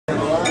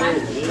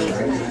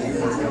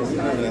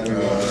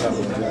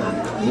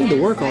I need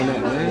to work on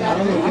that,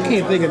 man. I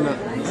can't think of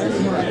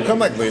nothing. Come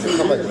back later.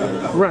 Come back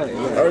later. Right.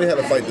 I already had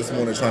a fight this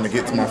morning trying to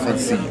get to my front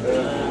seat. I'm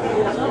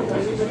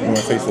gonna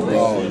face the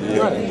ball.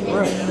 Right.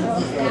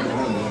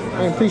 I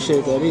didn't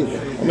appreciate that either.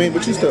 I mean,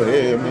 but you still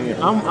here. I mean,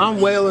 I'm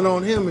wailing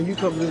on him, and you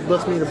come just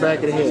bust me in the back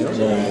of the head.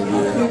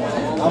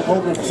 I'm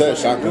hoping. Said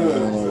shotgun. I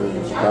don't know.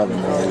 Probably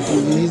not.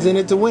 He's in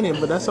it to win it,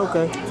 but that's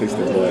okay. Takes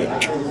the blood.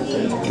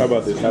 How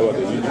about this?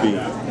 You beat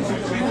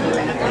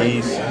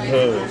East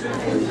Hood.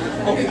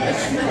 Oh, wait.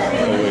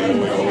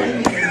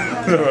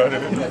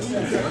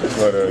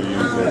 What are you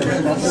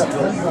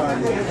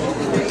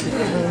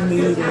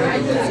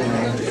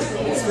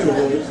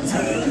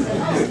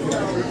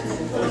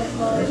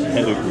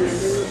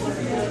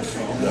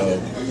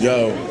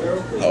Yo,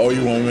 I owe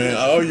you one, man.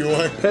 I owe you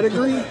one.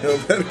 Pedigree? Yo,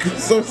 pedigree,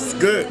 so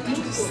good.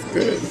 It's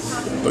good.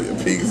 Throw your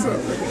peas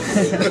up.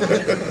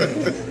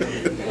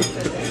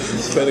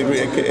 Pedigree,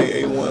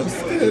 aka A1.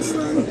 Good,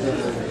 son.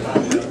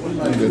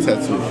 I'm gonna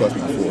tattoo a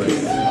fucking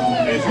forehead.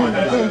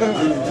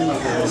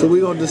 So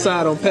we're gonna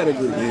decide on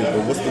pedigree. Yeah,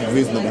 but what's the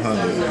reason behind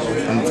it?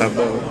 I'm the type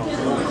of.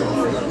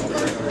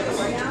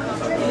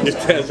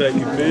 That's how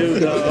you feel,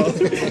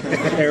 dog.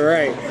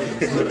 Right.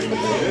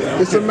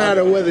 It's a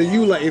matter of whether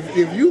you like.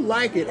 If you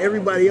like it,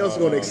 everybody else is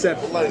gonna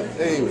accept it. Like,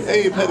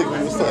 hey,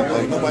 pedigree, what's up?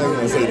 Like, nobody's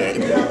gonna say that.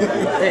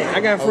 Hey, I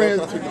got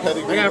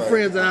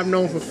friends that I've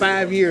known for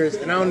 5 years,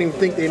 and I don't even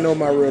think they know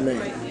my real name.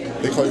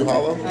 They call you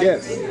Hollow?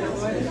 Yes.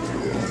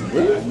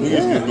 Really? We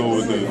just gonna go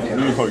with we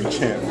can call you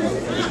Champ.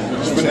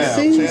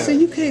 See,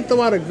 you can't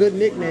throw out a good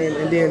nickname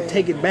and then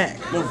take it back.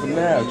 No, for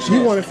now,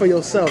 You want it for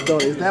yourself,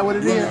 don't you? Is that what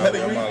it is? You want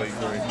to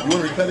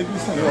be pedigree?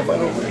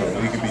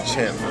 You can be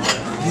Champ.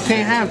 You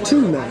can't have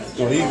two now.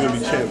 So he's gonna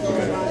be Champ for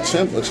now.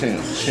 Champ or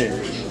Champ? Champ.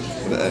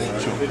 With an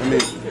A.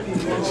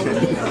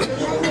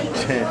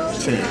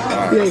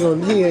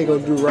 Champ. He ain't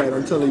gonna do right.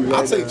 I'm telling you right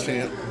I'll take now.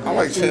 Champ. I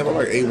like Champ. I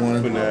like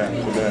A1. For now.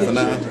 For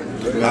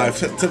now.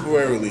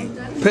 Temporarily.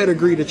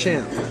 Pedigree to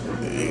champ.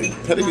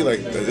 Pedigree, like,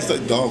 it's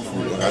like dog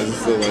food. Like, I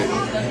just feel like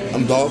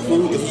I'm dog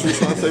food. That's what you were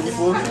trying to say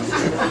before.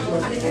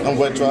 I'm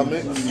wet dry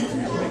mix.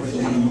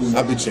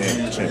 I'll be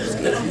Champ. Champ is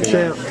good.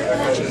 Champ.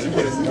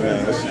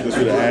 Let's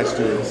do the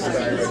asterisk.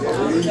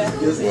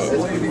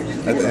 What?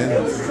 At the end?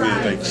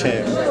 Yeah, like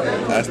Champ.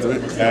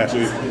 Asterisk?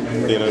 Asterisk.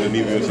 Then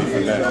underneath you'll see for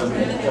now.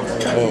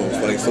 Oh,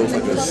 it's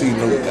like a C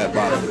note at that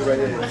bottom.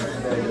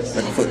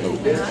 Like a footnote.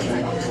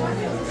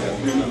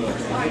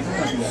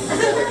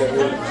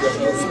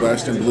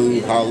 Sebastian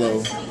Blue,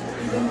 Hollow,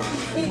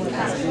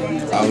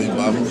 Ali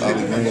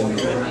Green,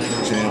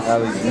 Champ.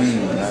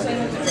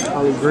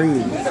 Ollie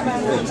Green.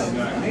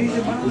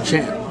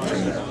 Champ.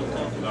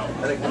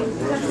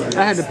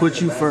 I had to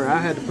put you first. I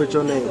had to put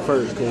your name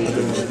first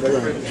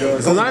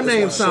because our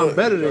names sound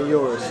better than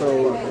yours.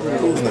 So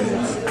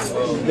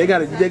they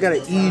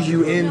gotta ease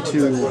you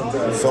into.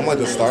 So I'm like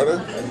a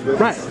starter.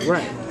 Right.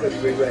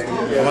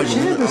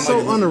 Champ is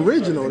so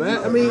unoriginal.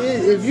 That I mean,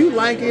 if you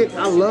like it,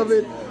 I love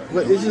it.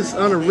 But it's just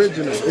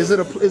unoriginal. Is it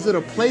a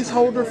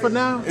placeholder for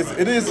now?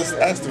 It is an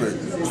asterisk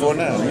for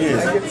now.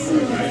 Yeah.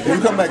 If you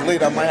come back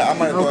later, I might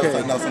Okay.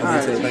 something else.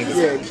 Right.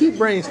 Yeah. Keep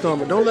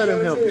brainstorming. Don't let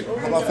him help you.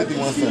 How about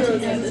 51 cents?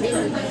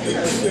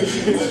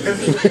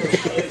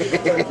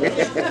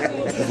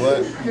 What?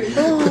 I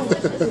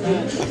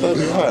thought it'd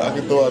be hard. I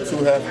could throw out 2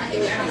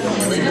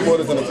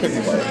 quarters and a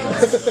penny bar.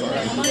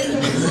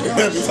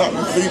 That's how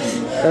I'm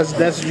feeding.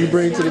 That's what you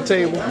bring to the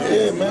table.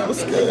 Yeah, man,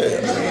 what's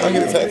good? I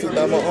get a tattoo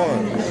down my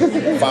arm.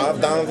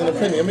 $5 and a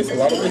penny. I mean, it's a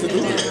lot of ways to do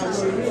it.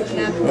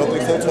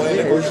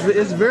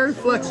 It's very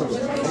flexible. I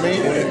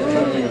mean, I'm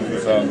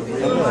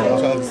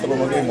trying to step up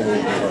my game a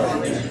little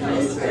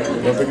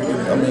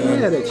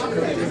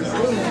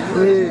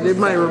bit. They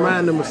might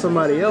remind them of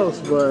somebody else,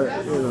 but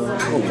I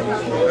don't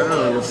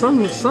know.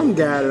 Some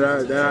guy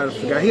that I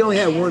forgot. He only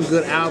had one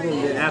good album,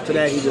 and after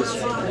that, he just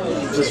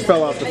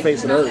fell off the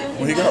face of the earth.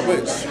 Well, he got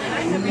rich.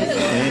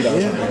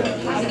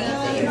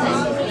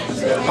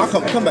 I'll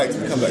come back to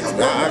me. Come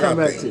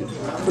back to you.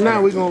 But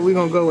now we're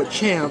gonna go with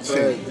Champ.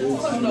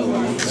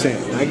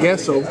 I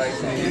guess so.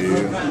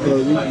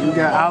 Yeah. You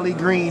got Ollie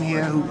Green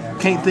here, who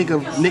can't think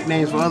of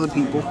nicknames for other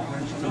people.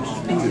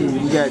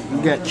 You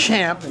got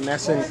Champ, and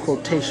that's in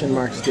quotation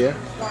marks there.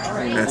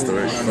 That's the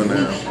right for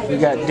now. We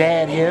got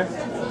Dad here.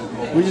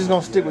 We're just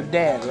gonna stick with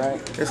Dad,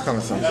 right? It's kind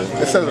of simple.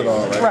 It says it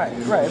all, right?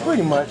 Right,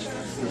 pretty much.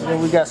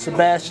 Then we got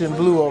Sebastian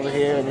Blue over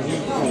here, and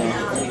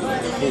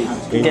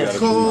he gets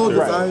cold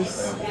as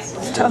ice.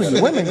 I'm telling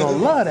you, women gonna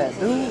love that,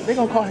 dude. They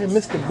gonna call him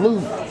Mr. Blue.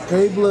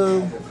 Hey,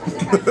 Blue.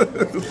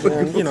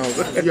 And,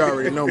 you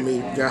already know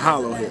me. Got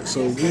Hollow here,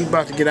 so we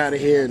about to get out of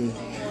here and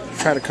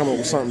try to come up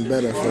with something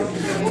better for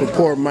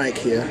poor Mike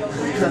here.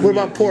 What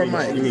about poor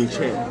Mike? You mean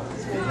Champ?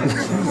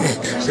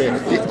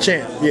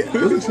 Champ, yeah.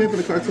 Wasn't Champ in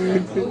the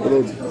cartoon?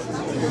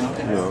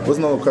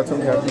 Wasn't no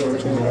cartoon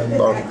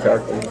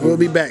character? We'll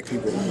be back,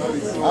 people.